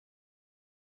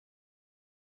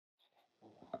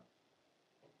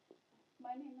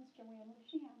Joanne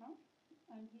Luciano.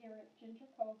 I'm here at Ginger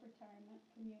Cove Retirement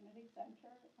Community Center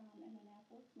in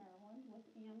Annapolis, Maryland, with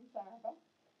Ann Zarba,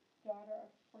 daughter of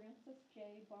Francis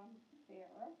J.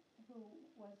 Bombara, who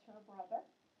was her brother.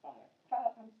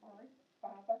 I'm sorry,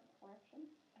 father,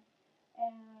 corrections.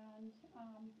 And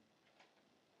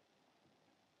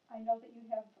I know that you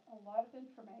have a lot of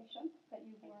information that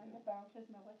you've learned about his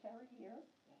military years.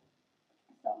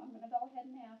 So I'm going to go ahead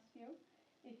and ask you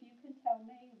if you can tell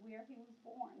me where he was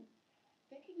born.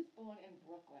 I think he was born in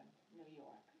Brooklyn, New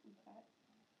York. Okay.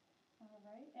 All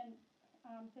right. And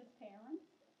his parents?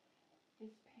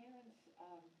 His parents,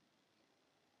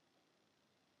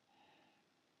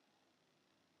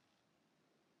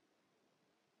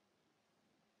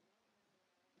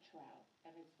 Trout,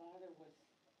 and his father was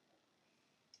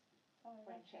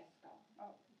Francesco.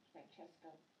 Oh.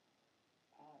 Francesco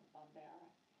Bombara.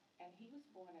 And he was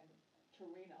born in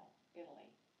Torino, Italy,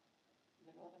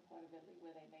 the northern part of Italy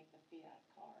where they make the Fiat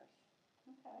cars.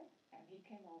 Okay. And he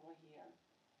came over here.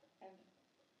 And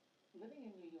living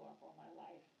in New York all my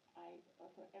life,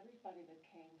 for everybody that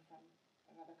came from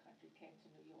another country came to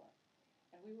New York.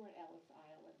 And we were at Ellis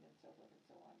Island and so forth and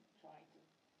so on, trying to,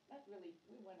 not really,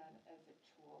 we went on as a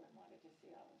tour and wanted to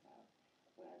see Ellis Island.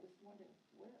 But I was wondering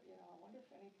where, I wonder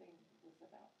if anything was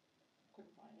about,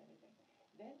 couldn't find anything.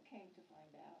 Then came to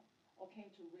find out, or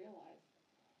came to realize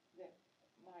that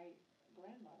my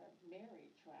grandmother,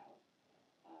 Mary Trout,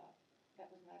 that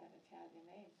was not an Italian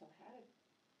name, so how did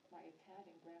my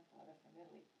Italian grandfather from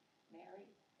Italy marry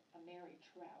a Mary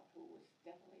Trout, who was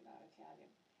definitely not Italian?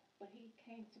 But he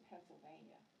came to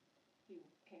Pennsylvania. He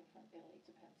came from Italy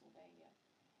to Pennsylvania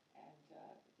and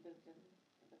lived in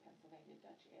the Pennsylvania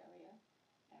Dutch area.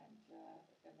 And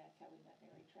that's how we met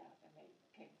Mary Trout. And they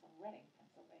came from Reading,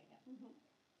 Pennsylvania. Mm-hmm.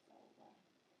 So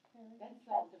that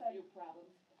solved a few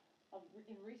problems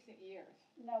in recent years.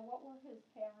 Now, what were his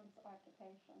parents'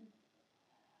 occupations?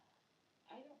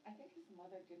 I think his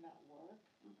mother did not work,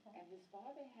 okay. And his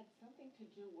father had something to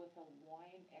do with a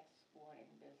wine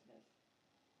exporting business.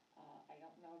 I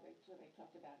don't know. They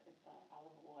talked about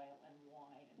olive oil and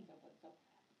wine and so forth. So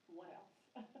what else?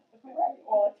 Right.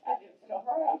 All Italian stuff.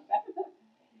 Right.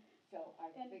 So I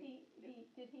and think.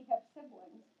 did he have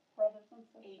siblings, brothers and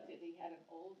sisters? He did. He had an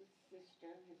older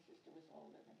sister. His sister was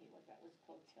older than he was. That was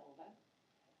Clotilda.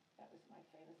 That was my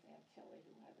famous Aunt Tilly,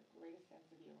 who had the greatest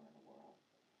sense of humor in the world.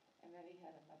 And then he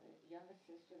had another younger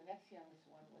sister. The next youngest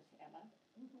one was Emma.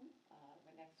 Mm-hmm.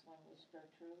 The next one was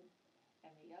Gertrude. And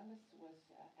the youngest was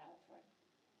Alfred.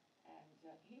 And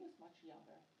he was much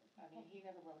younger. I mean, he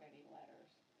never wrote any letters.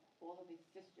 All of his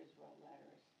sisters wrote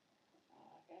letters.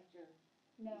 After.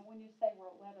 Now, when you say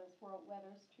wrote letters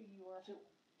to your.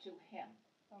 To him.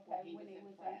 Okay, when he was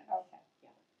in France. Okay.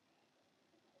 Yeah.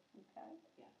 Okay.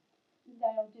 Yeah.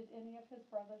 Now, did any of his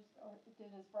brothers, or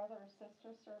did his brother or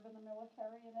sister serve in the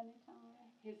military at any time?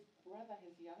 His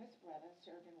youngest brother,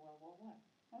 served in World War One.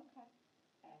 Okay.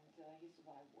 And he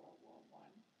survived World War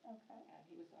One. Okay. And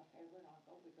he was our favorite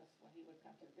uncle because when he would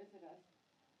come to visit us,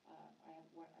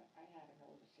 I had an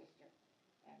older sister,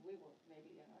 and we were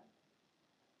maybe in our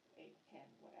 8, 10,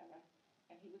 whatever.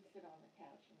 And he would sit on the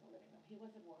couch in the living room. He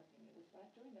wasn't working. It was right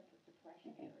during the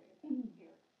Depression era.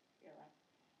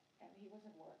 And he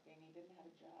wasn't working. He didn't have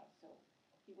a job, so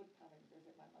he would come and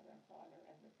visit my mother and father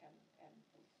and his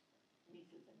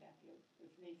nieces and nephews,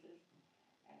 his nieces.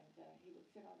 And he would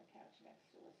sit on the couch next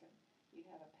to us, and he'd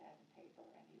have a pen and paper,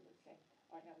 and he would say,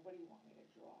 "All right, now what do you want me to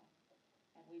draw?"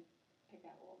 And we'd pick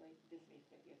out all the Disney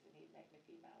figures, and he'd make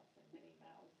Mickey Mouse and Minnie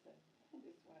Mouse and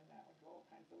this one and that one, draw all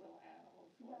kinds of little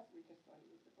animals for us. We just thought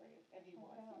he was the greatest, and he was.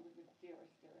 He was the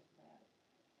dearest, dearest man.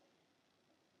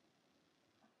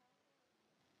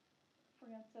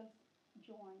 Francis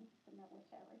joined the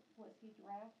military. Was he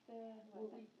drafted? We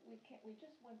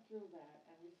just went through that,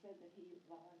 and we said that he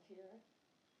volunteered.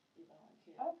 He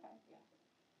volunteered. Okay. Yeah.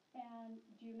 And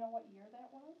do you know what year that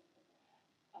was?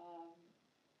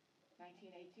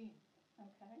 1918.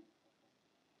 Okay.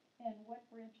 And what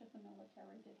branch of the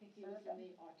military did he serve in? He was in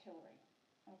the artillery.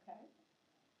 Okay.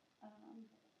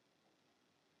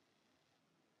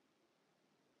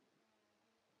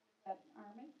 That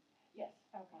Army? Yes.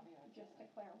 Okay. Army artillery. Just to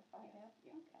clarify yes. that.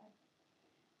 Yeah. Okay.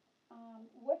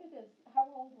 How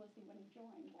old was he when he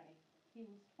joined? 20. He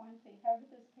was 20. How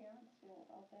did his parents feel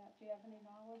about that? Do you have any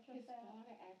knowledge of that? His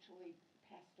father actually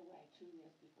passed away 2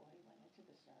 years before he went into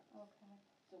the service. Okay.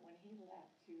 So when he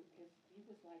left, he was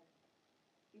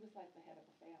like the head of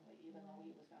the family, even though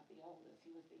he was not the oldest.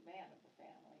 He was the man of the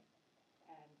family,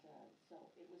 and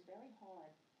so it was very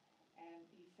hard. And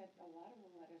he sent a lot of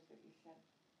the letters that he sent.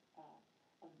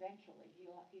 Eventually, he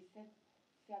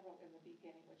several in the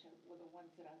beginning, which were the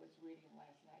ones that I was reading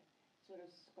last night, sort of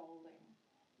scolding,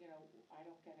 I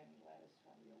don't get any letters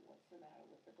from you, what's the matter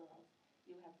with the girls?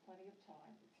 You have plenty of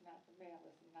time, it's not, the mail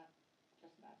is not,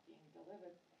 just not being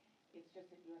delivered, it's just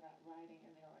that you're not writing,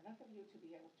 and there are enough of you to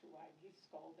be able to write. He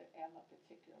scolded Emma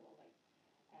particularly,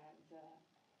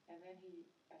 and then he,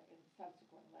 in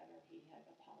subsequent letter, he had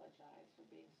apologized for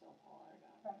being so hard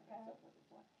on him and so forth and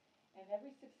so on. And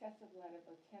every successive letter,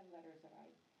 the 10 letters that I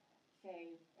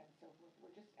saved and so forth,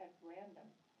 were just at random,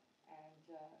 and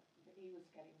he was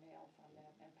getting mail from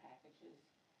them and packages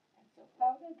and so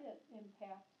How forth. did it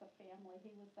impact the family?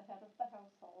 He was the head of the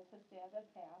household. His dad had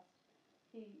passed.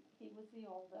 He was the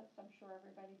oldest. I'm sure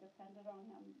everybody depended on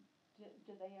him.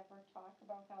 Did they ever talk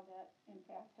about how that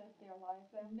impacted their lives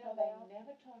after No, they that?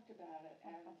 never talked about it,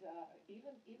 and Okay.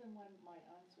 even when my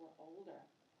aunts were older,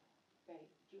 do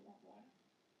you want water?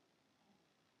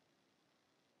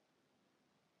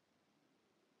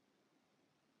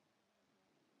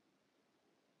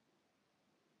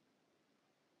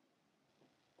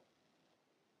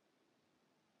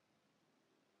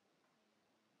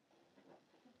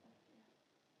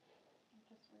 I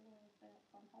just realized that,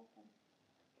 so I'm hoping.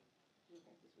 Do you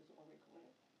think this was all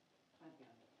recorded? I've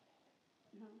got it.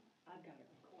 No? I've got it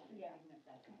recorded, Yeah. even if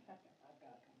that's not, Okay. I've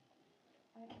got it.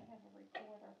 I don't have a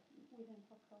recorder. We didn't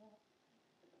hook her up.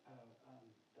 The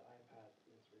iPad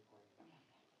is recording.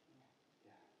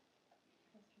 Yeah.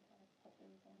 Because she had us put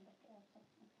these on before, so,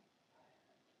 okay.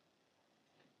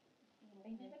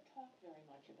 They never talked very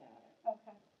much about it.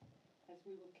 Okay. As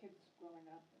we were kids growing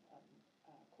up,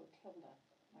 Clotilda,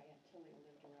 my Aunt Tilly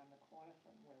lived around the corner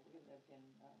from where we lived on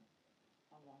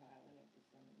Long Island. It was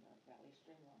in Valley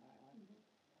Stream, Long Island. Mhm.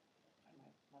 And my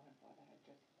mother and father had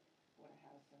just bought a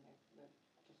house, and they lived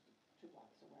just 2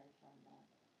 blocks away from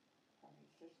his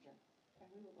sister. And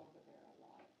we would go over there a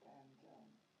lot.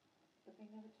 But they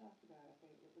never talked about it.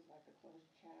 It was like a closed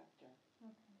chapter.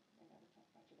 Okay. They never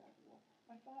talked much about the war.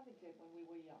 My father did when we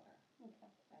were younger, Okay.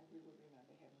 and we would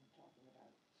remember him talking about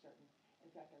certain. In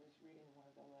fact, I was reading one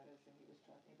of the letters, and he was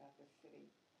talking about the city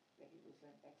that he was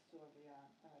in, Aix-sur-Villon,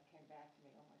 and it came back to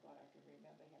me. Oh my God, I can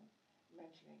remember him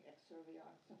mentioning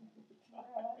Aix-sur-Villon so many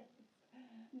Really? times.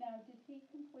 Now, did he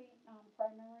complete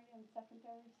primary and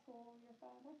secondary school, your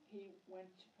father? He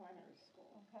went to primary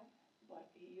school, Okay. but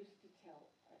he used to tell.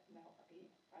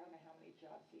 I don't know how many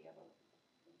jobs he ever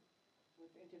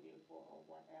was interviewed for or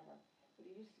whatever, but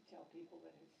he used to tell people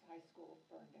that his high school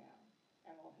burned down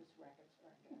and all his records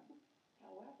burned down.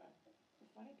 However, the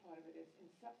funny part of it is, in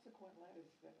subsequent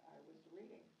letters that I was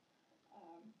reading,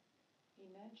 um, he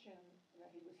mentioned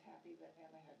that he was happy that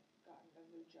Emma had gotten a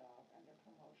new job and a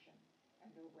promotion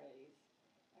and a raise.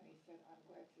 And he said, I'm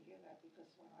glad to hear that, because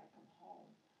when I come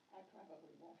home, I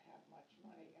probably won't have much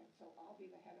money, and so I'll be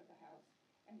the head of the house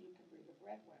and you can be the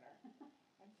breadwinner.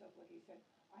 And so forth. He said,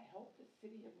 I hope the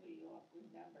city of New York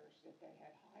remembers that they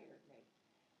had hired me.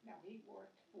 Now, he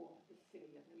worked for the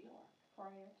city of New York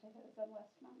Prior to his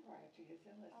enlistment? prior to his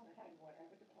enlistment Okay. in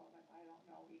whatever department, I don't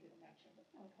know, he didn't mention.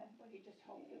 Okay. But he just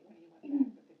hoped that when he went back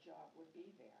that the job would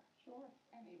be there. Sure.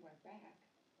 And he went back,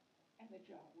 and the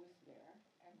job was there,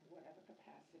 and whatever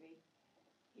capacity,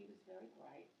 he was very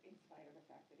bright, in spite of the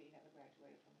fact that he never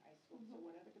graduated from high school. So Mhm.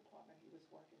 whatever department he was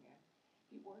working in,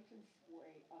 he worked his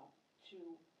way up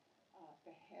to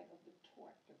the head of the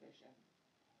tort division,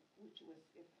 which was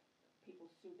if people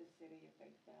sued the city if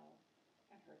they fell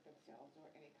and hurt themselves, or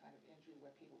any kind of injury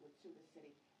where people would sue the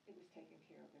city, it was taken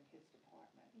care of in his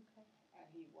department. Okay. And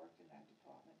he worked in that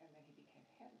department, and then he became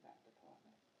head of that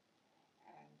department.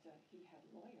 And he had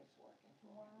lawyers working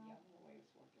for him, Wow. young lawyers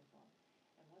working for him.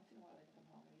 And once in a while they'd come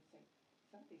home and he'd say,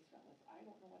 some of these fellas, I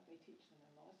don't know what they teach them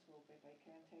in law school, but they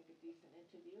can't take a decent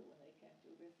interview, and they can't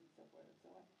do this, and so forth and so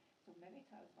on. So many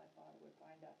times my father would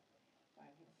find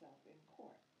himself in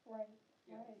court, Right.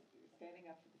 Right. Right. Standing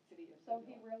up for the city of So New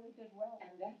he York. really did well.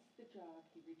 And that's the job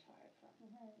he retired from.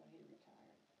 Right. When he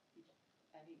retired.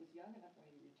 And he was young enough when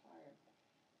he retired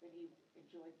that he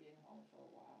enjoyed being home for a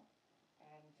while.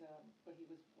 But he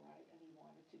was bright, and he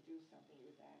wanted to do something. He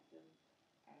was active.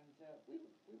 And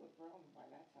we were grown by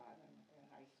that time, in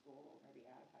high school, or maybe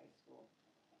out of high school.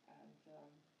 And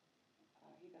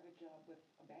he got a job with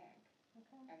a bank.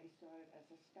 Okay. And he started as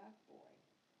a stock boy.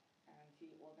 And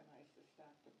he organized the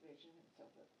stock division and so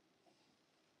forth.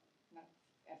 Not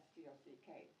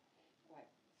STOCK, like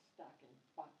stocking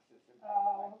boxes and things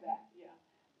like okay. that, yeah.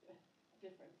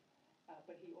 Different.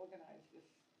 But he organized this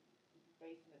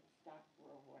basement stock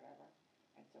room, whatever,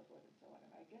 and so forth and so on.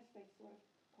 And I guess they sort of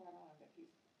caught on that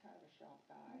he's kind of a sharp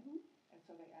guy. Mhm. And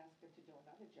so they asked him to do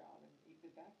another job, and he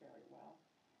did that very well.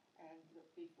 And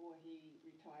before he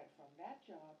retired from that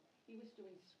job, he he was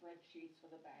doing spreadsheets for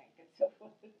the bank and so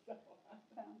forth and so on.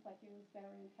 Sounds like he was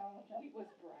very intelligent. He was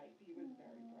bright. He was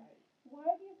very Mm. bright. Why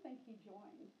do you think he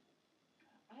joined?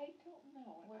 I don't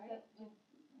know. Was I it, don't know.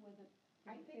 was it,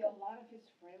 I did you think a feel, lot of his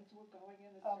friends were going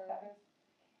in the okay, service.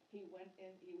 He went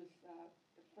in. He was at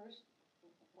first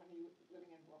when he was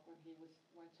living in Brooklyn. He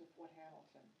went to Fort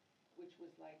Hamilton, which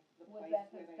was like the was place that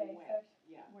where his they went. basic,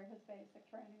 Yeah. where his basic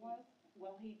training He, was?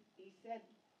 well, he said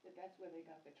that that's where they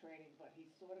got the training, but he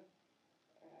sort of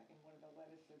in one of the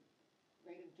letters said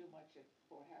they didn't do much at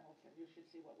Fort Hamilton. You should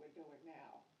see what we're doing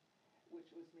now, which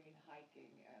was mean hiking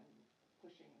and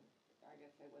pushing. I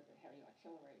guess they were the heavy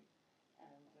artillery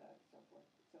and so forth.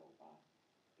 So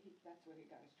that's where he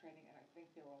got his training, and I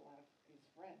think there were a lot of his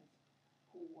friends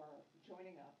who were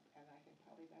joining up, and I think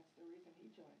probably that's the reason he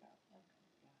joined up. Okay.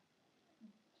 Yeah.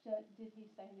 Did he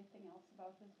say anything else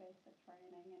about his basic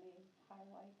training? Any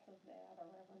highlights of that,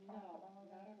 or ever talk No, about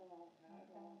not it? at all, not at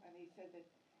Okay. all. And he said that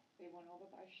they went over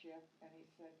by ship, and he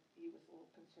said he was a little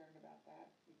concerned about that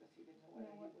because he didn't know whether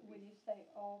Now, he would when be you say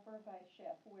over by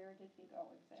ship, where did he go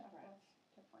to exactly? France.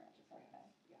 To France, To France, okay.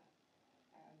 yeah.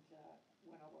 And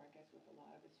went over, I guess, with a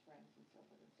lot of his friends and so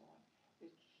forth and so on.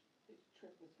 His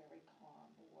trip was very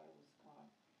calm. The water was calm.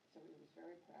 So he was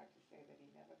very proud to say that he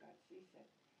never got seasick.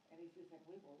 And he says, and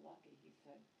we were lucky. He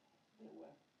said there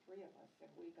were three of us,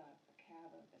 and we got a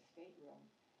cabin, a stateroom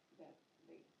that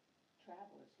the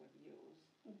travelers would use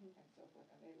Mhm. and so forth,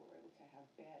 and they were able to have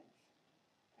beds.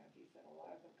 And he said a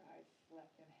lot of the guys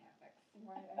slept in hammocks.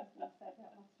 Right, I was gonna say,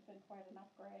 that must have been quite an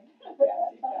upgrade.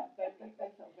 Yes, they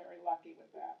felt very lucky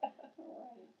with that.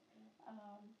 Right.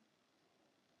 Um,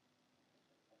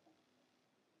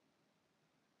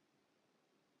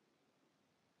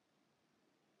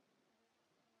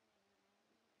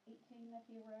 18 that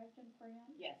he arrived in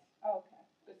France? Yes, Okay,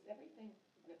 because everything,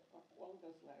 all of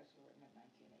those letters were written in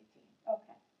 1918.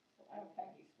 okay, So I don't okay.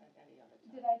 think he spent any other time.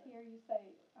 Did I with it. hear you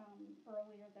say,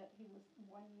 earlier that he was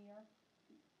 1 year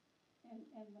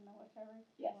in the military?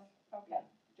 Yes. Okay, Yeah,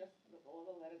 just all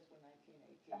the letters were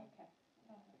 1918. okay,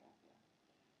 all right. Yeah.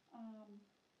 Um,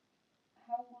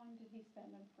 how long did he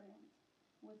spend in France?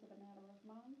 Was it a matter of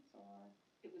months or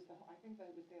It was I think that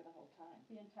he was there the whole time.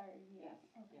 the entire year? Yes,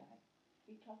 Okay. yes.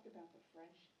 He talked about the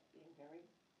French being very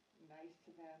nice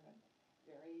to them and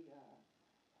very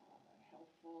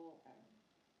helpful and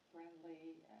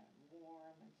friendly and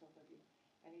warm and so forth.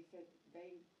 And he said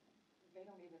they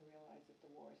don't even realize that the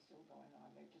war is still going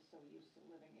on. They're just so used to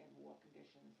living in war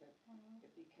conditions that Wow.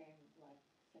 it became like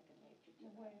second nature to The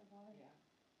them. way of life. Yeah.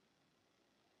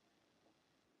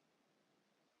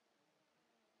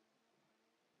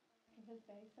 For his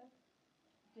basic?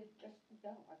 Did, Just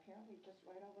no. Apparently, just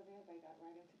right over there, they got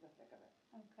right into the thick of it.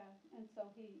 okay, and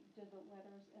so did the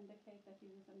letters indicate that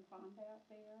he was in combat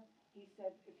there? He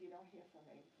said, if you don't hear from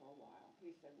me for a while,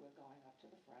 he said we're going up to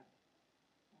the front.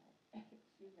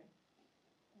 Excuse me.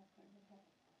 Okay, go ahead.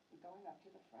 We're going up to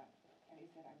the front, and he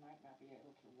said I might not be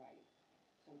able to write,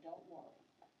 so don't worry,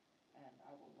 and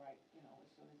I will write, as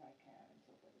soon as I can, and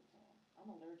so forth and so on. I'm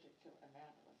allergic to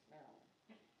Annapolis, Maryland.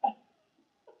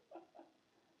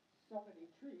 So many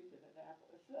trees in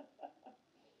Annapolis.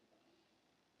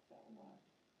 So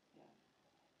yeah.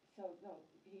 So no,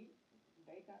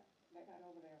 they got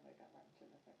over there and they got right into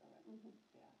the thick of it. Mhm.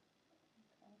 Yeah.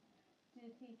 Okay.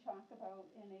 Did he talk about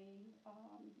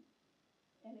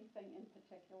anything in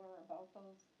particular about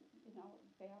those,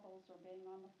 battles or being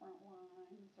on the front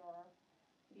lines, or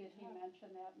He did he talked.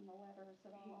 mention that in the letters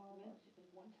at He all? Or? mentioned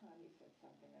one time he said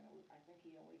something, and I think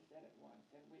he only said it once,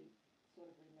 and we sort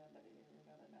of remembered it and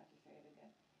remembered not to say it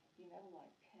again. He never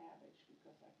liked cabbage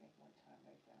because I think one time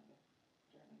they found a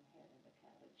German head in the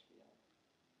cabbage field,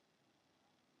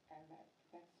 and that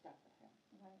stuck with him.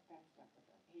 Right. That stuck with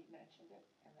him. He mentioned it,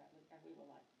 and we were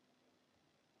like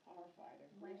horrified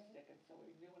and grief Right. stricken, so we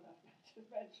knew enough not to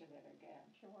mention it again.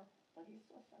 Sure. But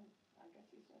I guess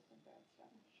he saw some bad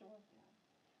stuff. Sure. Yeah.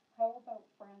 How about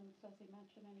friends? Does he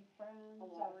mention any friends A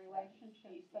lot or of friends.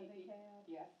 relationships that he had?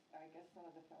 Yes, I guess some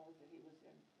of the fellows that he was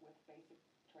in with basic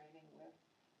training with,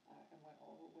 and went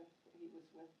over with, he was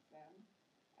with them,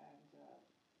 and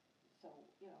so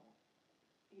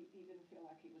he didn't feel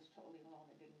like he was totally alone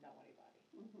and didn't know anybody.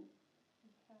 Mhm.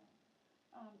 Okay.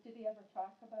 Did he ever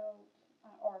talk about,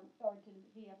 or did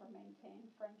he ever maintain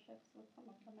friendships with some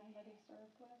of the men that he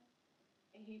served with?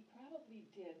 He probably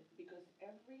did because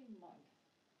every month,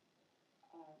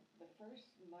 the first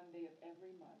Monday of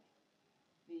every month,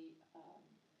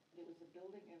 there was a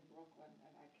building in Brooklyn,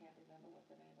 and I can't remember what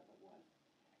the name of it was,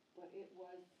 but it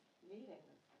was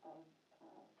meetings of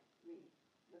uh, the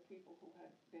the people who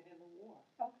had been in the war.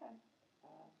 Okay.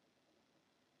 Uh,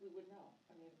 we would know.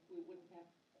 I mean, we wouldn't have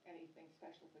any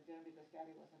for dinner because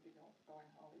Daddy wasn't going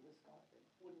home. He was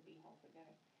wouldn't be home for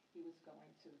dinner. He was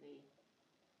going to the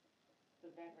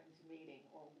veterans meeting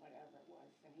or whatever it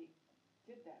was, and he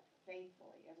did that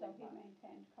faithfully every So he month.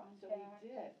 maintained contact? So he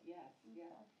did, yes,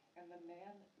 yes. Okay. And the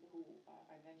man who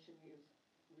I mentioned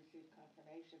received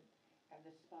confirmation, and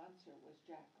the sponsor was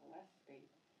Jack Gillespie,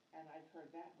 and I've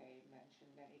heard that name mentioned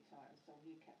many times, so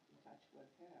he kept in touch with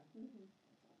him Mhm.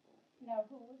 and so forth. Now,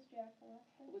 who was Jack It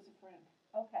Gillespie? was a friend,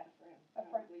 Okay, a friend.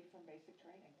 probably from basic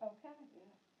training. Okay.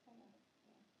 Yeah, Okay.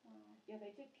 yeah. Wow. Yeah,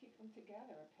 they did keep them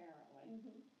together apparently.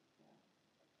 Mhm. Yeah.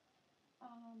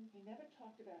 Um, He never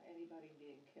talked about anybody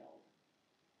being killed.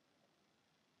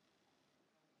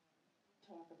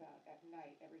 Talk about at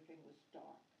night everything was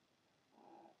dark,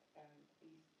 and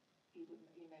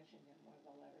he mentioned in one of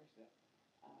the letters that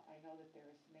I know that there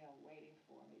is mail waiting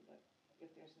for me, but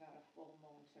if there's not a full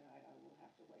moon tonight, I will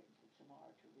have to wait until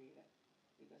tomorrow to read it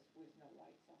because there's no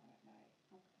lights on at night.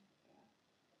 okay. Yeah.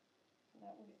 So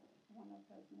that was one of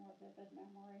his more vivid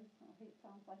memories. It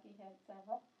sounds like he had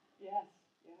several. Yes.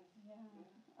 Yes. Yeah. Yeah.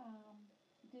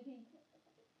 Did he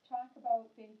talk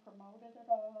about being promoted at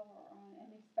all or on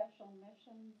any special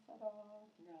missions at all?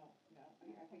 No, no.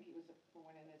 I think Okay. he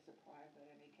went in as a private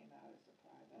and he came out as a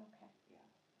private. Okay. Yeah.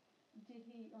 Did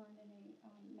he earn any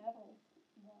medals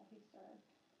while he served?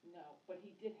 No, but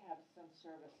he did have some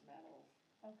service medals.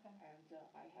 Okay. And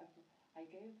I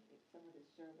gave some of his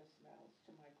service medals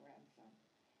to my grandson.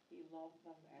 He loved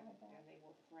them, I bet. and they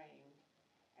were framed.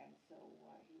 And so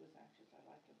he was anxious. I'd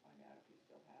like to find out if he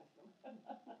still has them.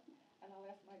 And I'll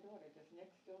ask my daughter, does Nick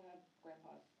still have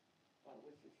Grandpa's, well, it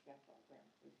was his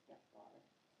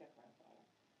step-grandfather,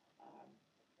 um,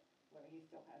 whether he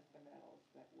still has the medals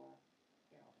that were,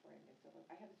 framed and so forth.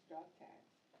 I have his dog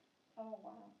tags. Oh,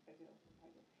 wow. I do.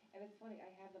 And it's funny, I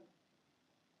have them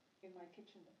in my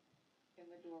kitchen in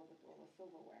the door with all the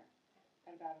silverware.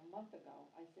 And about a month ago,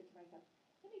 I said to myself,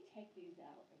 let me take these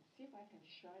out and see if I can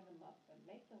shine them up and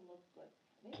make them look good.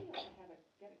 Maybe I can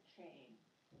get a chain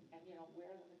and,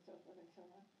 wear them and so forth and so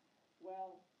on.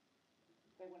 Well,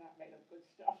 they were not made of good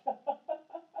stuff.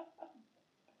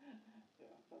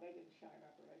 So they didn't shine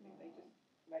up or anything.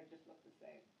 They just look the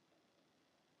same.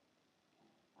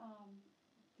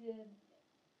 Did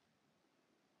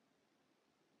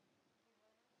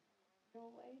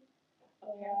Julie Apparently,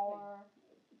 or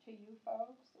to you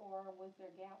folks, or was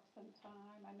there gaps in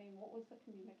time? I mean, what was the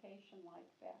communication like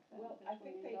back then well, I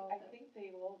between think they, those?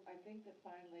 I think that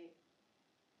finally,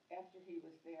 after he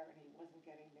was there and he wasn't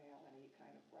getting mail and he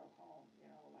kind of wrote home,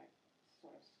 like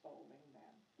sort of scolding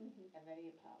them. Mhm. And then he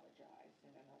apologized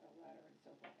in another letter and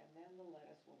so forth. And then the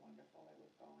letters were wonderful. They were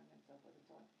going and so forth and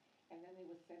so on. And then they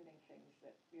were sending things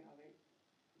that,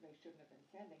 they shouldn't have been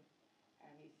sending.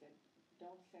 And he said,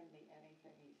 don't send me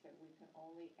anything. He said, we can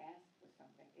only ask for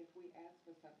something. If we ask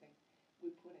for something, we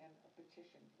put in a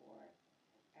petition for it.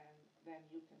 And then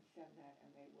you can send that and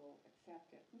they will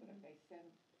accept it. But Mhm.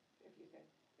 if you said,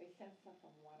 they send stuff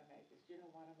from Wanamaker's, do you know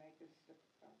Wanamaker's?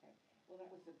 Okay. Well, that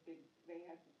was they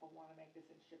had a Wanamaker's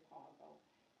in Chicago,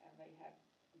 and they had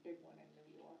a big one in New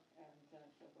York, and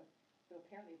so forth. So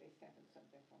apparently they sent him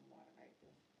something from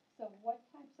Wanamaker's. So what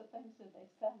types of things did they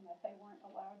send that they weren't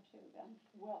allowed to then?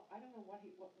 Well, I don't know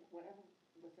whatever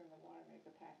was in the Wanamaker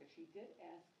package. He did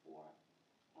ask for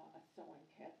a sewing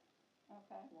kit.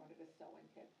 Okay. Wanted a sewing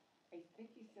kit. I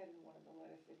think he said in one of the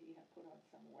letters that he had put on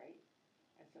some weight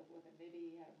and so forth, and maybe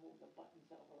he had to move the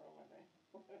buttons over or whatever.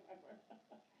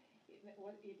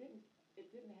 It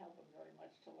didn't help him very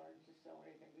much to learn to sew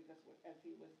anything because as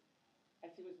he was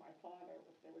my father,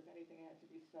 if there was anything that had to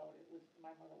be sewed,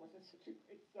 my mother wasn't such a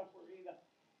great sewer either.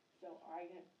 So I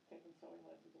had taken sewing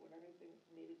lessons when anything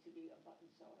needed to be a button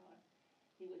sewn on.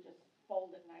 He would just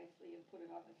fold it nicely and put it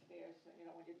on the stairs. So,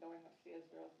 when you're going upstairs,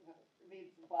 girls, it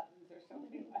needs buttons or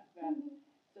something like that.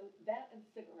 So that and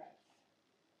cigarettes.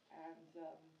 And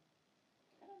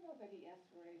I don't know that he asked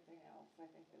for anything else. I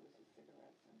think there was his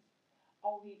cigarettes.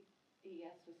 He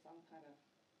asked for some kind of,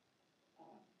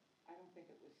 I don't think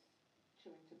it was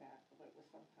chewing tobacco, but it was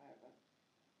some kind of a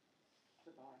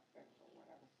cigar thing or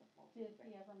whatever, smoking Did he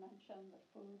thing. ever mention the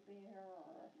food there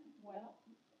or what?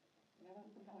 No, never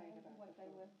complained about what the they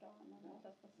food. lived on and No, just to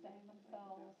never sustain complained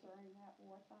about themselves it. during that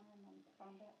wartime and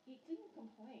combat? He didn't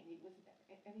complain. He wasn't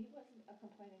a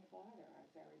complaining father, as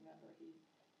I remember. It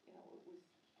was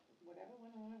whatever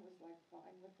went on was like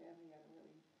fine with him. He had a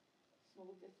really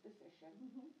smooth disposition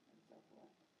Mhm. and so forth.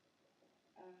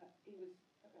 He was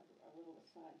a little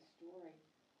aside story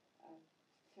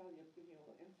to give you a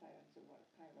little insight into what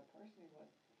kind of a person he was.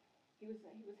 He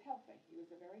was healthy. He was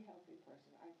a very healthy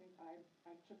person. I think I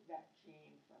took that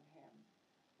gene from him.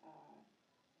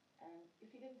 And if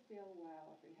he didn't feel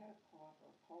well, if he had a cough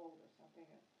or a cold or something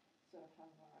that sort of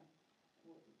hung on,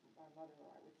 my mother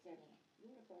or I would say to him, you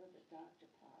ought to go to the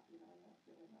doctor, Pop, you know, you're not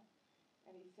feeling well.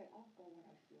 And he'd say, I'll go when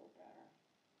I feel better.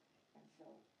 And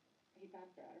so he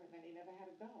got better, and then he never had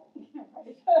to go.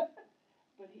 Right.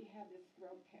 But he had this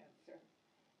throat cancer,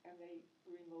 and they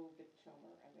removed the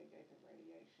tumor, and they gave him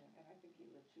radiation, and I think he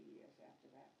lived 2 years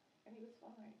after that. And he was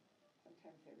fine.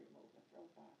 Sometimes they remove the throat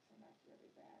box, and that's really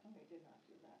bad. They did not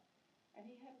do that. And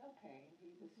he had no pain.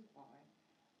 He was fine,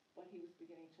 but he was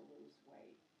beginning to lose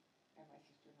weight. And my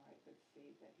sister and I could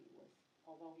see that he was,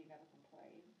 although he never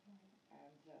complained,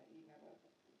 and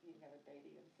he never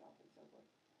babied himself and so forth.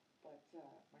 But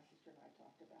my sister and I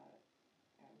talked about it,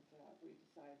 and we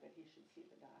decided that he should see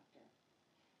the doctor.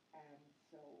 And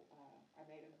so I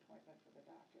made an appointment for the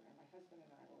doctor, and my husband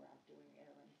and I were out doing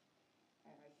errands.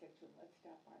 And I said to him, let's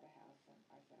stop by the house. And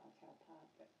I said, I'll tell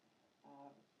Pop that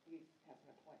he has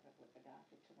an appointment with the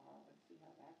doctor tomorrow and see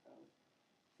how that goes.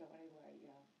 So anyway,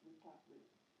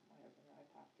 my husband and I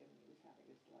popped in, and he was having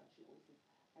his lunch. He always says,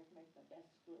 I make the best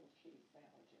grilled cheese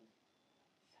sandwiches.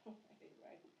 So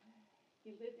anyway,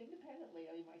 he lived independently.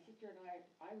 I mean, my sister and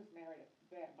I was married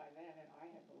by then, and I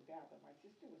had moved out, but my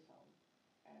sister was home.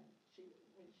 And she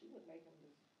would make him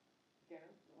his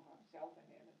dinner for himself and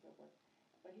him and so forth.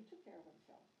 But he took care of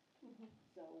himself. Mhm.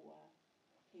 So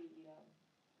he, no,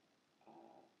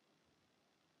 I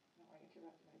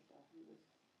interrupted myself.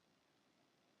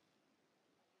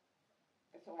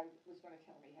 So I was going to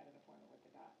tell him he had an appointment with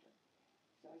the doctor.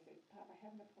 So I said, Pop, I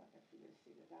have an appointment for you to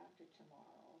see the doctor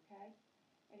tomorrow, okay?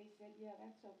 And he said, yeah,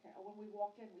 that's okay. Oh, when we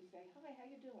walked in, we say, hi, how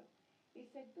you doing? He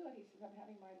said, good. He says, I'm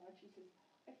having my lunch. He says,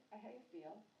 how you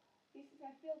feel? He says, I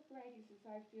feel great. He says,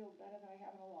 I feel better than I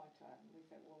have in a long time. And we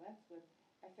said, well, that's good.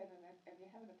 I said, and you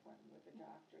have an appointment with the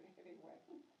doctor anyway.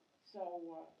 So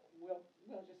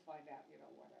we'll just find out, you know,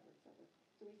 whatever. So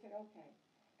we said, okay.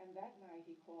 And that night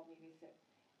he called me and he said,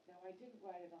 now I didn't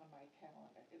write it on my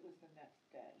calendar. It was the next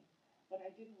day. But I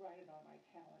didn't write it on my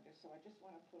calendar, so I just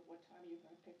want to put what time are you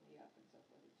going to pick me up and so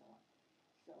forth and so on.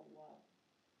 So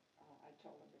I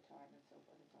told him the time and so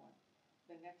forth and so on.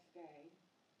 The next day,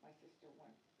 my sister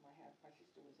went. My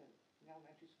sister was an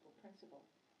elementary school principal,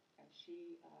 and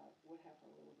she would have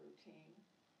her little routine.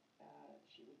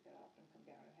 She would get up and come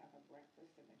down and have her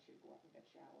breakfast, and then she'd go up and get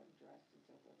showered and dressed and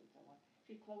so forth and so on.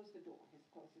 She'd close the door,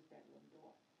 close his bedroom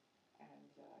door, and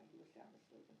he was sound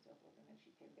asleep and so forth. And then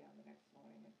she came down the next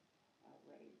morning and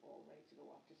all ready to go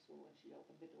off to school, and she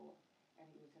opened the door, and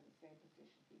he was in the same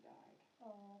position he died.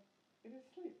 Oh. In his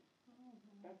sleep. Oh.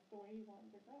 That's the way he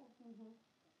wanted to go. Mhm.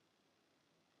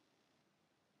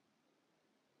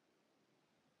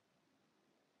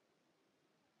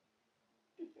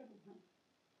 Mhm.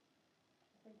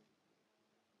 I think.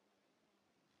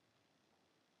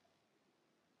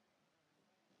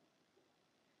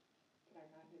 But I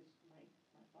got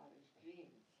my father's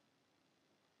genes.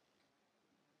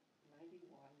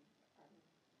 91. Um,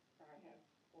 I have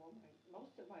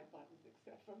most of my buttons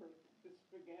except for this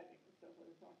forgetting and so forth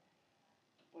and so on.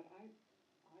 But I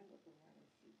look around and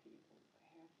see people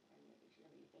half my age in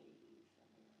the 80s, and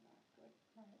they are not good.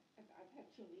 Right. And I've had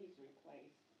 2 knees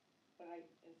replaced, but I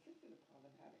insisted upon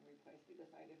them having replaced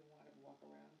because I didn't want to walk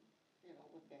around, you know,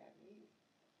 with bad knees.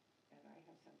 And I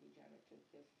have some degenerative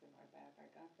discs in my back. I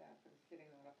got that from sitting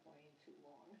on a plane too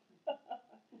long.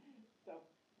 So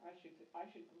I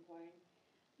should complain.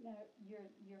 Now,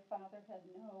 your father had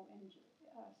no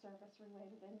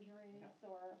service-related injuries, No,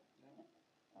 or no,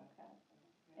 no, okay. no,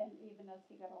 yeah. And even as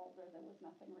he got older, there was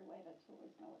nothing related to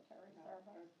his military No,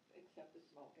 service. except the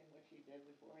smoking, which he did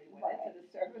before he went Right. into the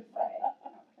service. Right.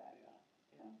 Okay. Yeah,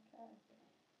 yeah, Okay. yeah.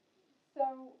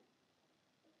 So,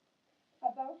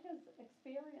 about his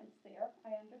experience there,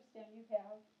 I understand you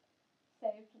have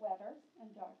saved letters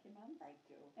and documents. I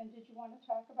do. And did you want to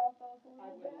talk about those a I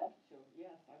little would bit? love to,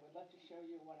 yes, I would love to show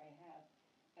you what I have.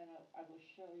 And I will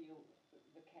show you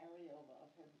the carryover of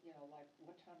him, you know, like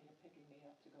what time you're picking me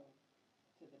up to go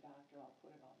to the doctor. I'll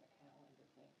put it on the calendar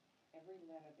thing. Every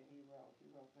letter that he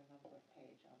wrote the numbered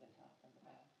page on the top and the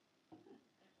back.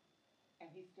 And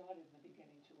he started in the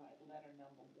beginning to write letter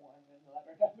number 1 and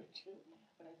letter number 2,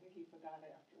 but I think he forgot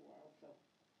after a while. So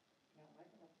now I'm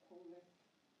going to pull this.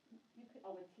 You could.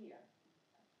 Oh, it's here.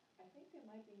 I think there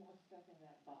might be more stuff in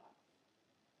that box.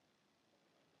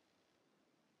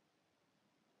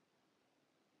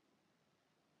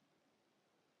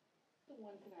 The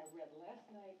ones that I read last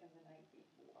night and the night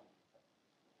before.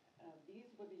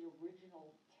 These were the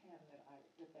original 10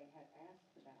 that they had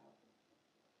asked about,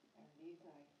 and these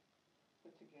I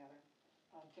put together.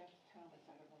 Beth Thomas,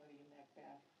 I don't know whether you met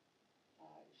Beth.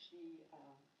 She,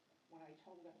 when I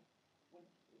told her,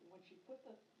 when when she put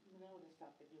the notice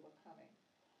up that you were coming,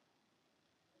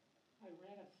 I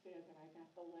ran upstairs and I got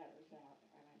the letters out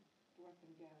and I brought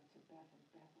them down to Beth, and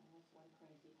Beth almost went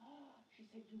crazy. She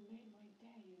said, "You made my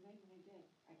day, you made my day."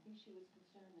 I think she was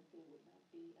concerned that there would not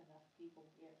be enough people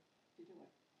here to do it.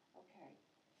 Okay,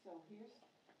 so this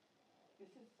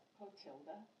is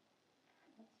Clotilda.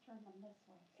 Let's turn them this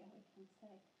way so we can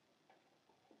see.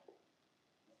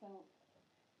 So,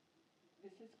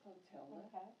 This is Clotilda,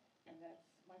 okay, and that's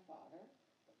my father,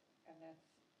 and that's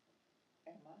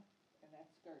Emma, and that's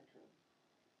Gertrude.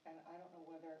 And I don't know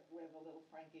where the little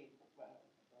Frankie,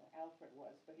 Alfred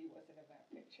was, but he wasn't in that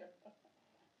picture.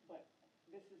 But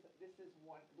this is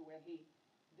one where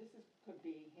could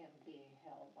be him being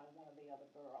held by one of the other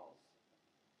girls,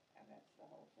 and that's the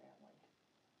whole family.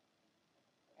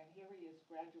 And here he is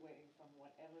graduating from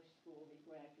whatever school he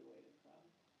graduated from.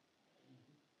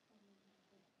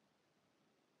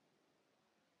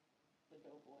 The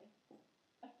doughboy.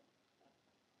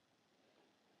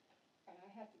 And I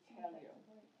have to tell you, that's a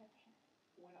great picture.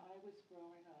 when I was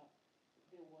growing up,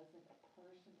 there wasn't a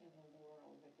person in the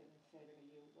world that didn't say to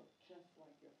me, "You look just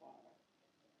like your father."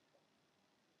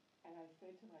 And I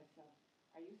say to myself,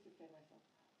 I used to say to myself,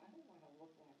 I don't want to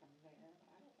look like a man.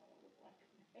 I don't want to look like a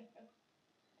man.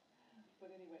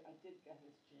 But anyway, I did get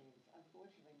his genes.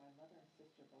 Unfortunately, my mother and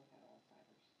sister both had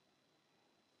Alzheimer's.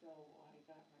 So I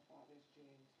got my father's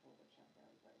genes, for which I'm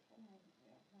very grateful. Right,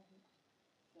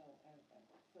 Yeah.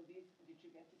 right. So these, did you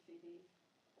get to see these?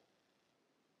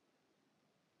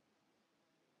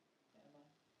 Emma?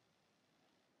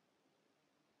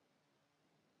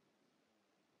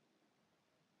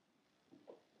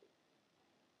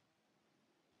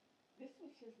 This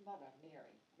was his mother,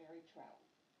 Mary Trout.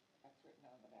 That's written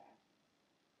on the back.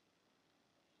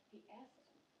 He asked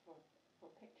for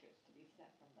pictures to be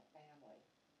sent from the family.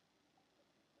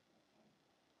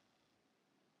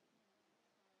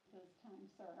 This time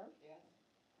served. Yes.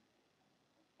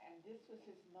 And this was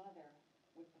his mother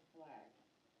with the flag.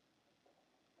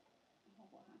 Oh,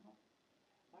 wow.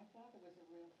 My father was a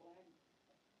real flag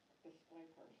display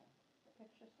person. The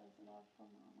picture says love for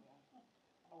Mama. Yeah.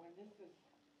 Oh, and this was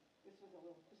a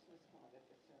little Christmas card that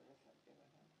the service had given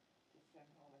him to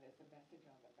send home, and there's a message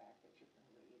on the back that you can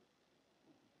read.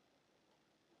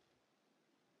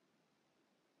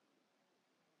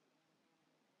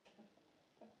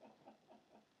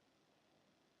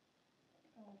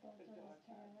 Oh, those The are dog his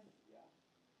tags, tags. yeah.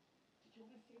 Did you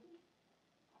want to see these?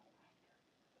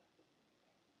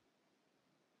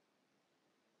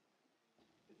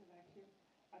 Isn't that cute?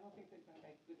 I don't think they're going to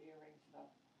make good earrings,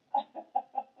 though.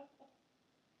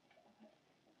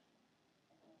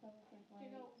 Those are You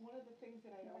great. know, one of the things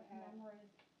that I don't Direct have, memories.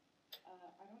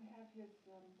 I don't have his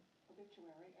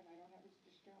obituary, and I don't have his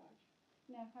discharge.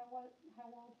 Now, how old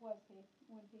was he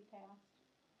when he passed?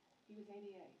 He was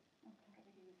 88. Okay. I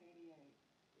think he was 88,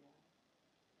 yeah.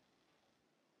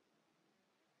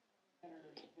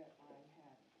 Letters that I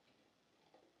had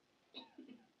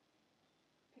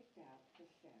picked out to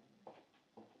send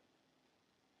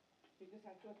because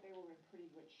I thought they were in pretty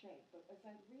good shape. But as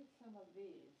I read some of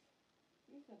these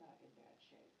are not in bad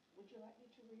shape. Would you like me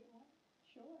to read one?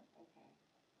 Sure. Okay.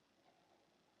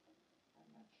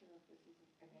 I'm not sure if this is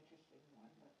an interesting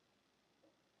one, but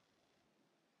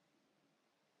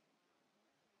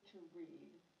to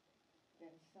read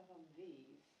than some of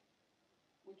these,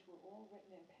 which were all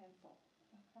written in pencil.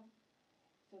 Okay.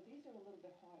 So these are a little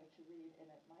bit harder to read, and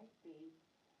it might be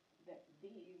that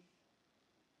these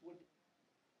would,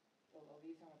 although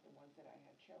these aren't the ones that I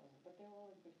had chosen, but they're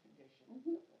all in good condition and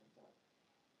so forth and so on.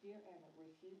 Dear Emma,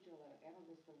 received your letter. Emma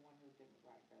was the one who didn't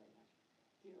write very much.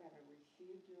 Dear Emma,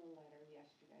 received your letter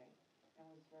yesterday and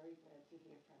was very glad to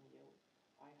hear from you.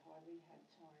 I hardly had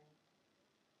time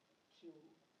to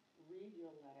read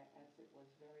your letter as it was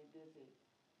very busy.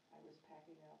 I was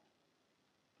packing up,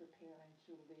 preparing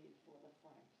to leave for the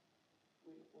front.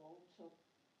 We all took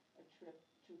a trip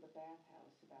to the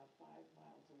bathhouse about 5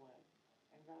 miles away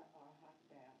and got our hot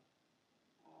bath.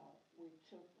 We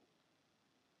took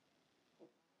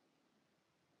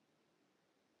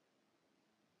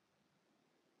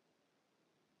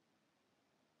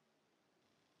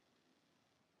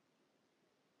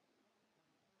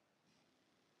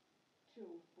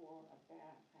two for a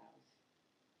bathhouse.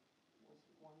 Was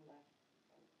one left?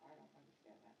 I don't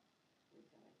understand that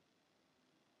recently.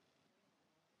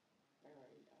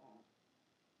 Very.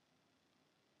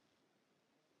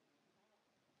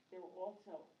 There were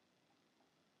also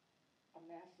a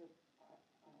massive,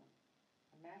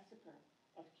 a massacre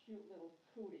of cute little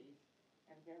cooties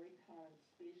and very common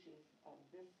species of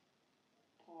this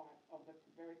part of the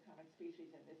very common species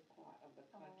in this part of the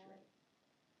country.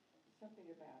 something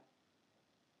about,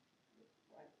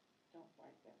 I don't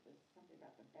like that, there's something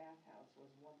about the bathhouse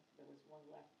there was one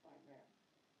left by them.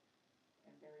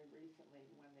 And very recently,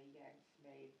 when the Yanks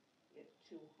made it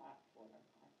too hot for them,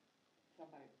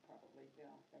 somebody probably, they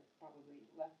probably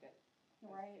left it.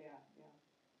 Right. Yeah, yeah.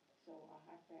 So a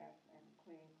hot bath and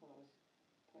clean clothes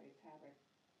plays havoc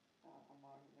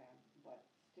among them, but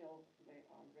still they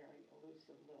are very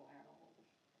elusive little animals.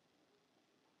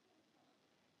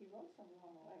 He wrote some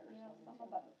long letters, Yeah, let me some of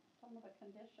tell the, you. some of the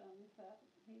conditions that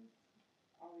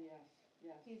Oh, yes,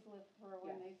 yes. he's lived through,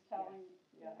 Yes, and he's yes, telling,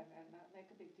 yeah, and not make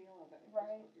a big deal of it.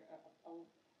 Right. Just a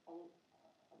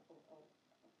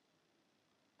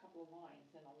couple of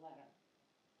lines in a letter.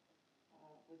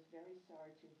 Was very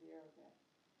sorry to hear that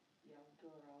young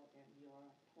girl in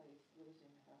your place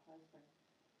losing her husband.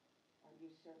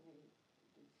 You certainly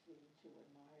did seem to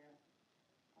admire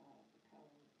the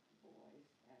Pelham boys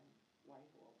and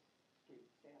Whitehall Street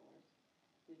sailors.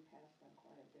 We passed them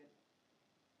quite a bit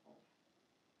of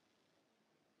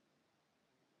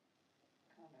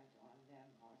comment on them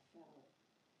ourselves.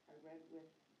 I read with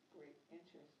great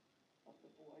interest of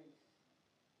the boys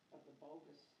of the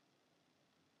bogus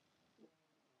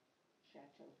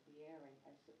Chateau Fieri.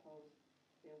 I suppose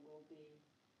there will be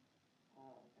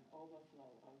an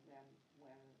overflow of them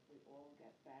when we all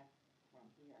get back from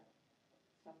here.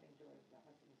 That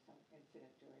must have been some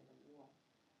incident during the war.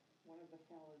 One of the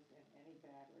fellows in any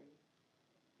battery,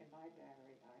 in my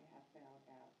battery, I have found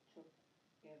out, took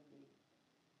in the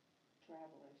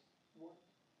Travelers,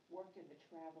 worked in the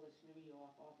Travelers New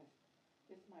York office.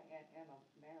 This, my Aunt Emma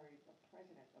married the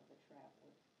president of the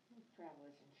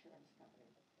Travelers Insurance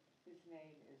Company. His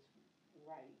name is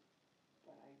Wright,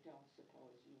 but I don't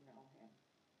suppose you know him.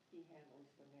 He handles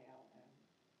the mail and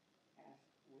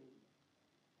asks we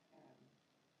and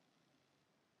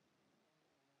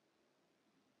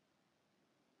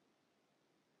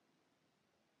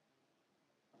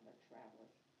the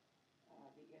Travelers.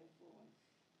 The influence,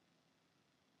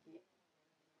 the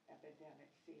epidemic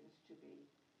seems to be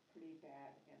pretty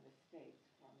bad in the States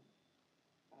from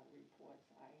reports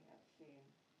I have seen.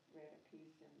 Read a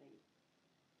piece in the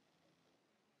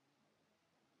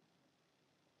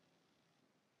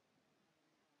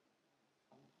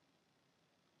um,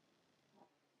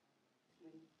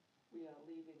 we are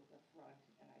leaving the front,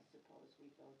 and I suppose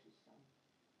we go to some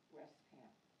rest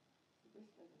camp. This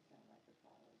doesn't sound like it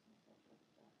follows and so forth.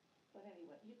 But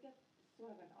anyway, you get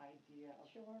sort of an idea of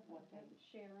sure, what they.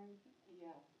 sharing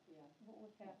Yeah, yeah. what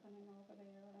was happening over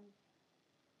there, and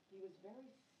He was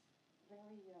very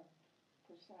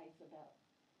precise about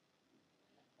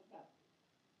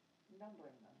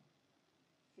numbering them.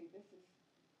 See,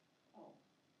 oh,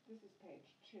 this is page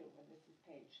 2, and this is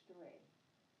page 3.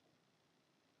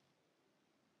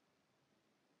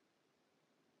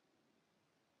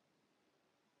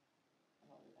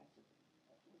 Oh,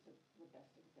 was the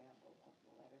best example of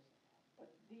the letters. But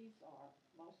these are,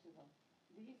 most of them,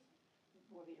 these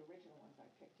were the original ones I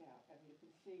picked out, and you can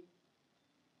see,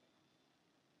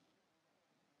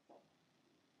 so,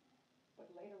 but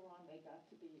later on they got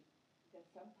to get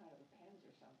some kind of a pens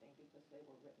or something because they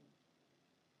were written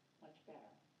much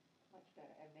better, much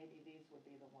better, and maybe these would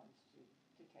be the ones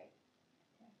to take,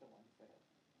 okay. the ones that are,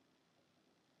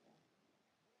 yeah.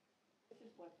 This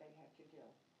is what they had to do.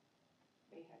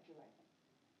 They had to write,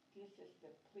 dear sister,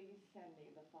 please send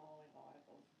me the following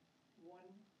articles.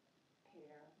 One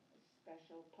pair of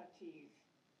special puttees,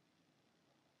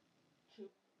 2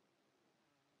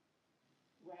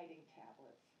 writing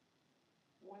tablets,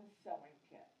 1 sewing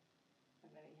kit,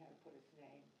 and then he had to put his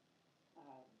name,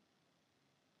 um,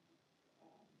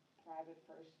 um, private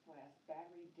first class,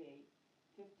 battery D,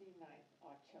 59th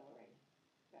Artillery.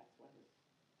 That's what his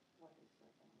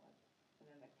thing was. And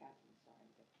then the captain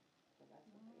signs it. So that's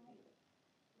what they Wow. needed.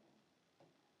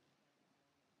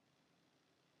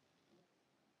 Yeah.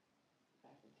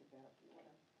 Back into better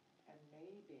order. And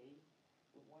maybe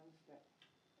the ones that,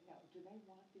 now, do they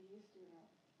want these? Do you know?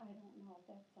 I don't know if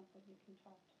that's something you can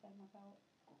talk to them about.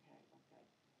 Okay, okay.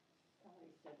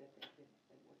 Somebody said that they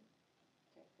wouldn't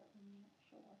take them. I'm not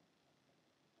sure.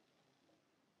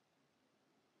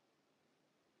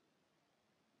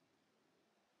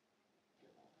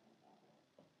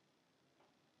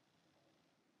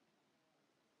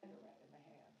 Cigarette in the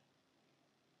hand.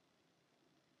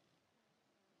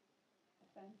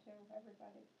 Then too,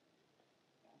 everybody.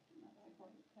 Yeah. That's a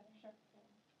great picture.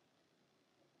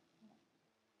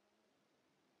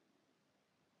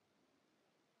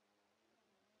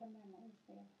 The memories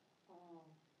there. Um,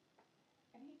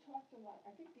 and he talked a lot.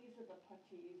 I think these are the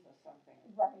puttees or something.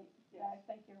 Right. Yes. I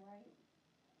think you're right.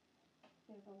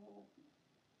 There's a little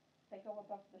they go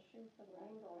above the shoe for the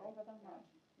boot or over them, or,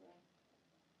 Right.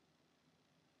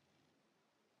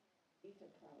 These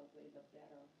are probably the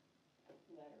better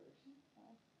letters.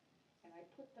 uh, And I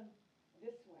put them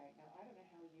this way. Now, I don't know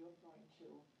how you're going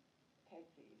to peg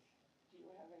these. Do you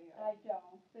have any I idea?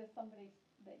 don't, there's somebody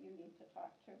that you need to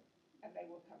talk to. And they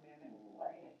will come in and,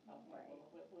 Right, okay, right.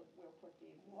 we'll put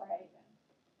these Right. aside then.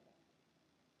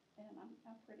 And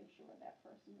I'm pretty sure that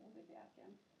person will be back in,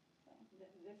 so.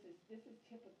 This is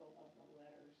typical of the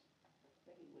letters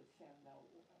that he would send though,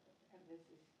 and this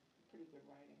is pretty good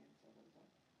writing and so goes on.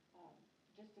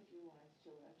 Just a few lines to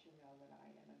let you know that I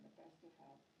am in the best of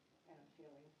health and I'm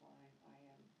feeling fine. I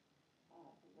am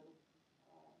a little,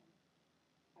 um,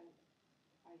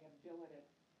 I am billeted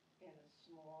in a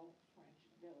small French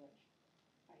village.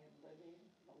 I am living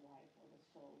the life of a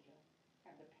soldier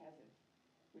and a peasant.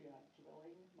 We are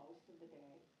drilling most of the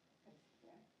day and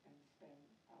spend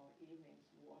our evenings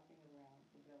walking around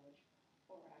the village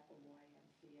or at the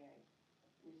YMCA.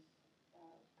 We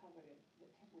covered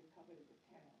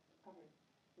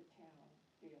the town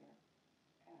theater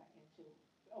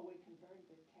we converted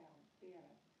the town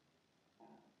theater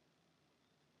uh,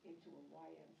 into a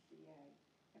YMCA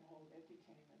and hold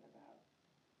entertainment about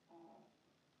uh,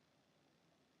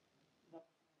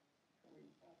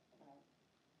 about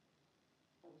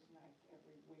those nights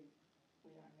every week.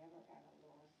 We are never at a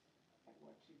loss at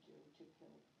what to do to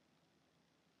kill.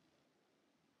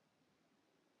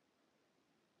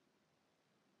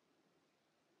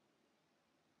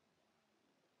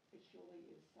 It surely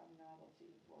is some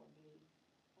novelty for me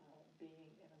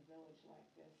being in a village like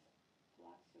this.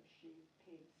 Flocks of sheep,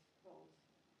 pigs, goats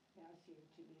now seem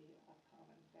to be a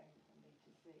common thing for me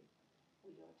to see.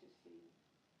 You ought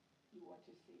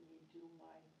to see me do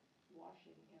my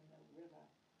washing in the river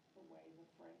the way the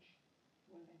French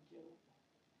women do.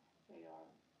 There are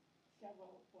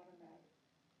several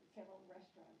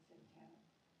restaurants in town,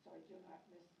 so I do not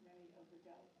miss many of the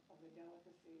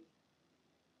delicacies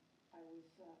I was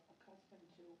accustomed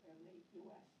to in the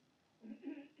U.S.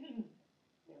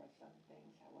 There are some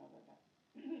things, however, that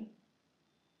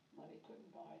money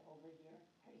couldn't buy over here.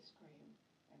 Ice cream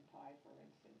and pie, for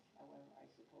instance. However, I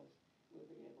suppose we'll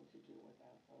be able to do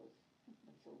without those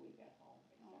until we get home,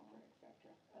 etc.,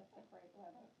 etc. That's a great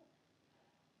letter.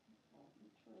 It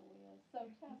truly is. So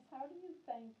Tess, how do you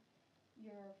think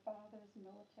your father's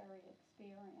military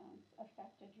experience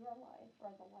affected your life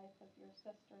or the life of your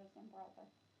sisters and brother?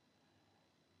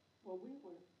 Well,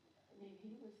 I mean,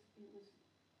 he was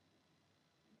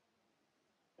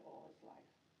all his life.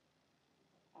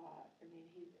 I mean,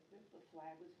 the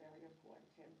flag was very important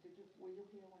to him. Were you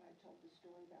here when I told the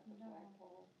story about the No.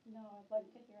 flagpole? No, I'd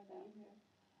like to hear Were that. you here?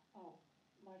 Oh,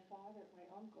 my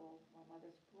uncle, my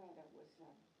mother's brother was,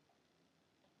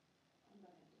 I'm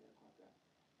not into their contract.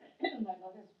 My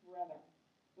mother's brother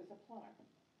was a plumber,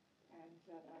 and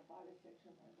my father said to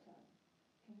him one time,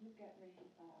 "Can you get me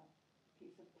a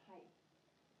piece of pipe?"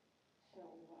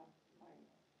 So my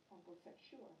uncle said,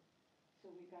 "Sure." So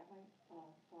we got my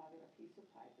father a piece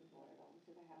of pipe and brought it over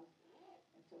to the house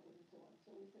and so forth and so on.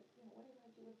 So we said, "What are you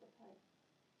going to do with the pipe?"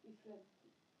 He said,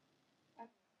 "I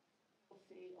will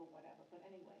see or whatever." But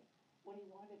anyway, what he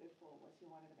wanted it for was he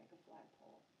wanted to make a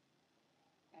flagpole.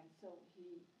 And so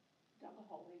he dug a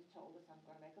hole. He told us, "I'm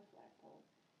going to make a flagpole,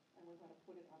 and we're going to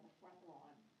put it on the front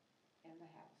lawn in the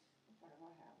house, in front of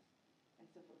our house." And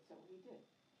so forth. So he did.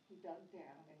 He dug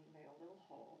down and he made a little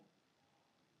hole.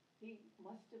 He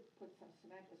must have put some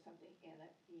cement or something in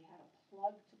it. He had a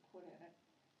plug to put in it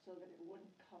so that it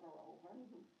wouldn't cover over,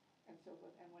 and so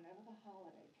forth. And whenever the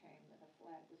holiday came that a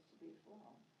flag was to be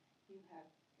flown, he had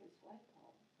his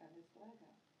flagpole and his flag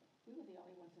out. We were the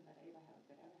only ones in the neighborhood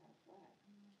that ever had a flag.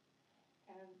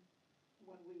 And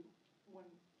when we when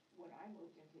when I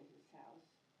moved into his house,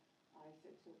 I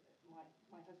said to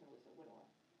my husband was a widower,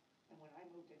 and when I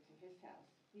moved into his house,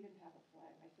 he didn't have a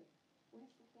flag. I said,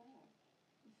 "Where's the flag?"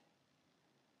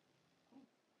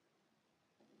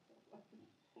 He said, "Oh."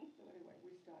 So anyway,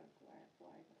 we started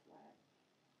flying the flag,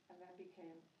 and that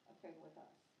became a thing with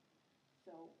us.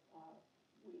 So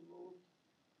we moved.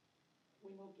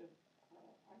 We moved to.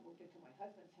 I moved into my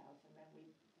husband's house, and then we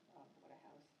bought a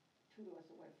house 2 doors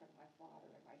away from my father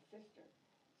and my sister.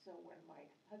 So when my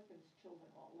husband's children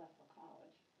all left for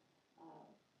college, uh,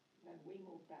 then we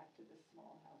moved back to this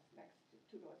small house next to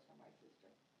 2 doors from my sister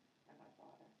and my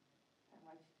father. And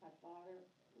my father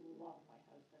loved my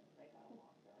husband, and they got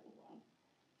along very well.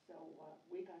 So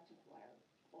we got to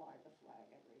fly the flag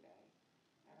every day.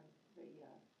 And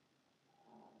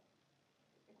uh,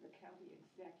 the county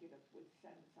executive would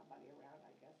send somebody around,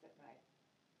 I guess, at night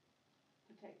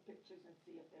to take pictures and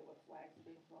see if there were flags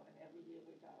being flown. And every year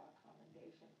we got our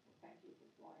commendation thank you for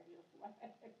flying your flag.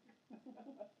 That's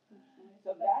nice.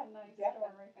 So That's a nice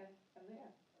story. and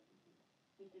there,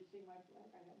 did you see my flag?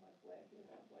 I have my flag here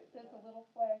someplace. There's a little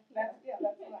flag here.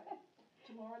 That's mine.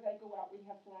 Tomorrow they go out, we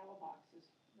have flower boxes.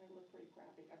 They look pretty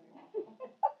crappy, I mean,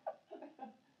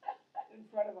 in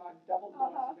front of our double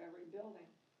doors of every building.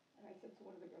 And I said to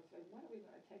one of the girls, I said, when are we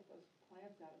gonna take those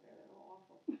plants out of there? They're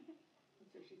awful. And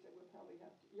so she said, you'll probably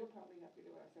have to do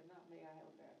it. I said, not me, I have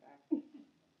a bad back.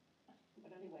 But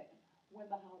anyway,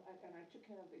 and I took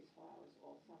care of these flowers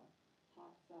all summer,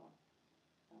 hot summer,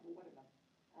 watered them.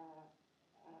 Uh,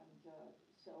 and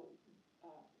so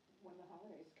uh, when the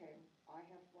holidays came, I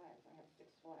have flags. I have 6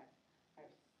 flags. I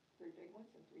have 3 big ones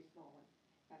and 3 small ones,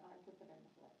 and I put them in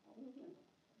the flag.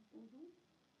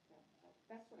 Yeah, so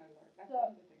that's what I learned. That's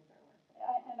one of the things I learned from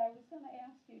my And I was going to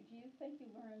ask you, do you think you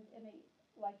learned any,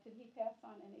 like, did he pass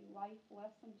on any life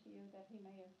lesson to you that he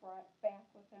may have brought back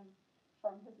with him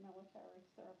from his military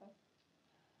service?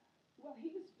 Well,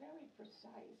 he was very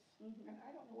precise, and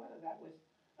I don't know whether that was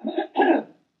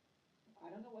I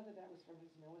don't know whether that was from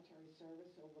his military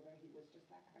service or whether he was just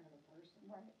that kind of a person.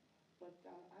 Right. But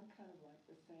I'm kind of like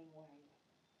the same way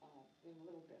in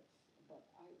little bits. But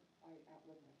I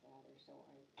outlived my father, so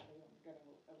I'm getting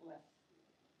a less.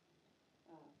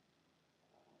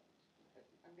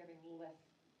 I'm getting less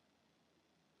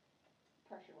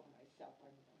pressure on myself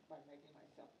by making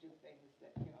myself do things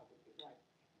that like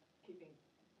keeping.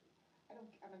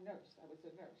 I'm a nurse. I was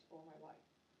a nurse all my life,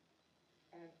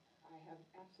 and I have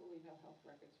absolutely no health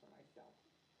records for myself.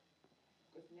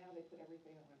 Because now they put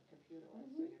everything on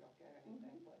computerized, so you don't get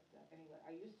anything. But anyway,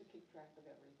 I used to keep track of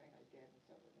everything I did and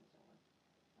so forth and so on.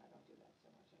 I don't do that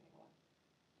so much anymore.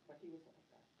 But he was like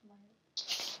that. Right.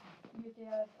 Your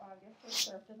dad obviously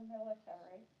served in the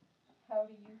military. How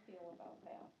do you feel about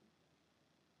that?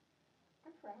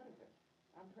 I'm proud of him.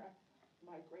 I'm proud.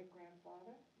 My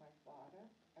great-grandfather, my father,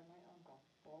 and my uncle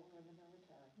all were in the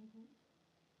military.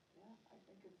 Yeah, I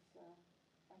think it's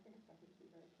something to be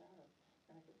very proud of,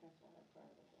 and I think that's why I'm proud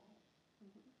of the flag.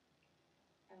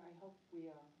 And I hope we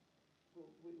will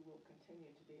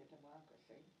continue to be a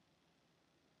democracy.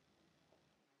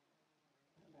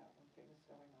 About when things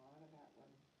going on, about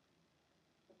when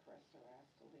the press are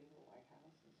asked to leave the White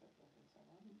House and so forth and so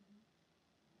on.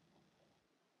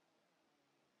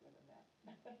 Other than that.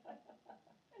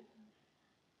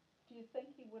 Do you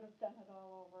think he would have done it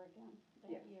all over again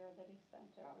that Yes. year that he spent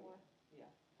at war?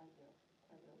 Yeah, I do.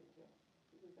 I really do.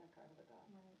 He was that kind of a guy.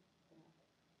 Right. Yeah.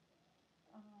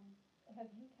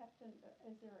 Have you kept in,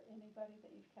 is there anybody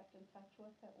that you've kept in touch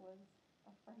with that was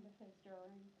a friend of his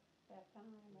during that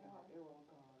time? No, Or? they're all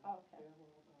gone. Okay.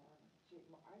 They're all gone. Gee,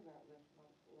 I've outlived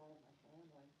a lot of my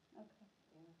family. Okay.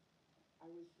 Yeah. I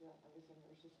was in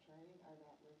nurses training. I've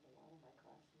outlived a lot of my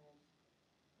classmates,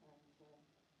 and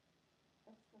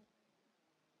that's the.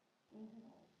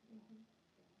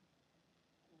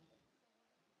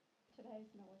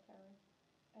 Today's military,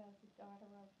 as a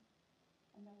daughter of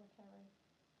a military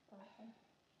person?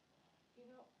 You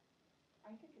know,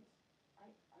 I think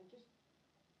I just,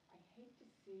 I hate to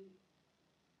see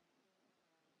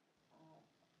uh,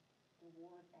 the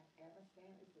war in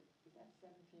Afghanistan. Is that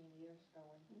 17 years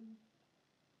going?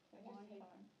 It's a long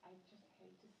time. I just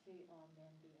hate to see our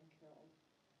men being killed.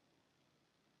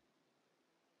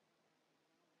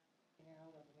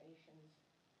 Out of nations,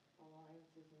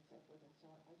 alliances, and so forth and so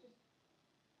on.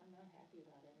 I'm not happy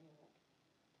about any of it.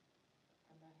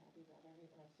 I'm not happy about any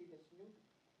of it. I see this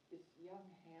young,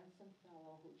 handsome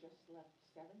fellow who just left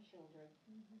 7 children.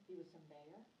 He was a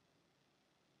mayor.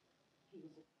 He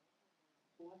was a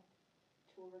 4th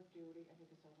tour of duty, and he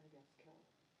goes over and gets killed.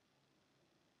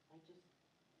 I just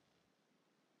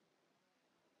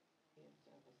in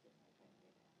service in my family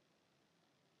now.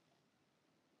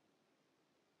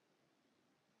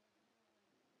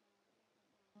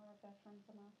 Or veterans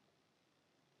enough?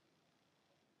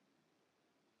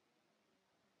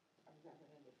 I'm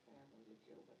representing family to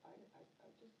do, but I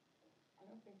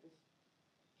don't think this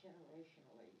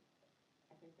generationally,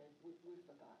 I think that we've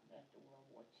forgotten after World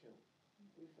War II.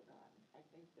 We've forgotten. I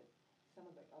think that some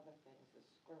of the other things, the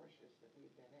skirmishes that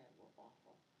we've been in, were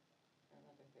awful. And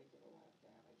I think they did a lot of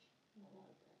damage, a lot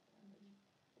of bad damage.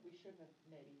 We shouldn't have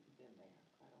maybe been there.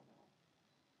 I don't know.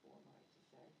 Who am I to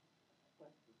say?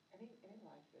 But any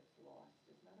life that's lost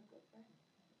is not a good thing.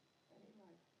 Any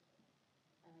life.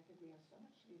 And I think we have so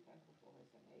much to be thankful for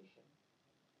as a nation.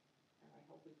 And I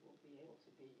hope we will be able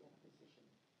to be in a position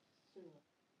soon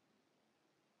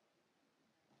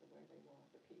the way they want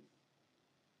the peace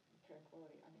and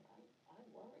tranquility. I mean, I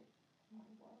worry. I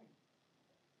worry.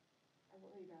 I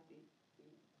worry about the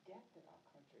debt that our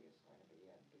country is going to be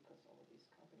in because all of these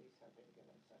companies have been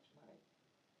given such money.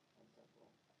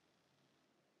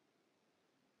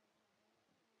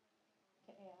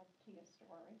 to your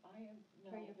story. I am, no,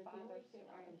 To your the father's thing,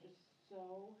 I am story. just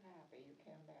so happy, you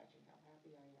can't imagine how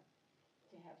happy I am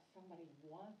to have somebody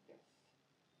want this,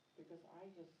 because I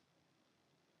just,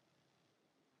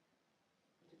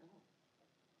 to go,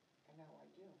 and now I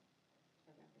do,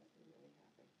 and that makes me really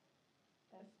happy,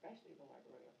 That's, especially the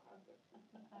Library of Congress.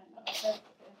 I know,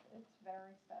 it's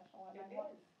very special, and It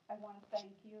is. I want to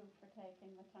thank you for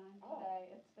taking the time Oh.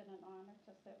 today. It's been an honor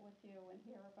to sit with you and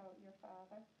hear about your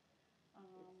father.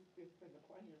 It's been a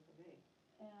pleasure for me.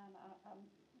 And I'm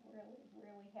really,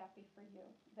 really happy for you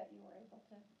that you were able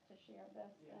to share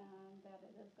this Yeah. and that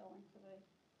it is going to the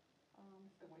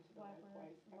It's going to the right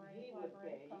Library, place, and right, he would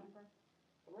Library of be Congress.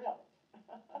 thrilled.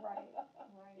 Right,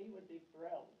 right. He would be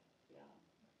thrilled, yeah.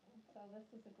 So this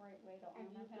is a great way to And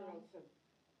honor you him. girls have,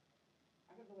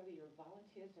 I don't know whether you're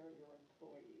volunteers or you're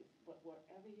employees, but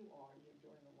whatever you are, you're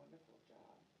doing a wonderful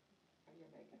job, and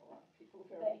you're making a lot of people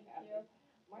very Thank happy. you.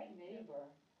 My Thank you. neighbor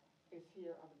is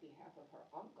here on behalf of her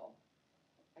uncle,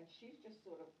 and she's just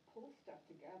sort of pulled stuff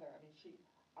together. I mean,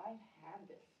 I've had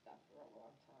this stuff for a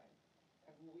long time,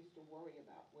 and we used to worry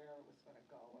about where it was gonna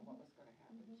go and what was gonna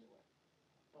happen to it.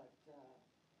 But,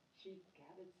 she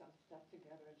gathered some stuff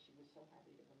together, and she was so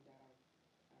happy to come down.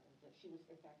 And she was,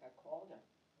 in fact, I called her.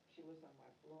 She was on my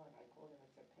floor, and I called her and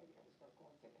I said, Peggy, I was gonna call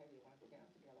and say, Peggy, you wanna go down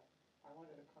together? I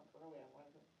wanted to come early, I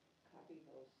wanted to copy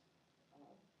those,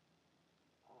 um,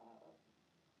 uh,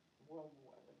 World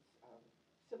War,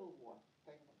 Civil War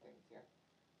things here.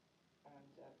 And,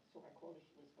 so I called her,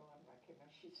 she was gone, and I came out,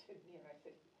 she's sitting here, and I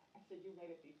said, you made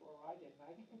it before I did, and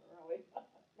I came early.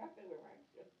 Not that we were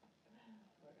anxious,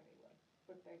 but anyway,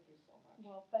 but thank you so much.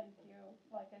 Well, thank you.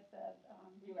 Like I said,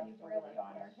 You asked you've all the really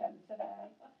right honored him questions.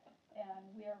 today, and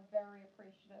we are very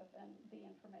appreciative, and the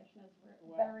information is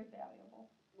Well. very valuable.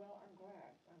 Well, I'm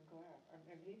glad,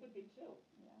 and he would be too.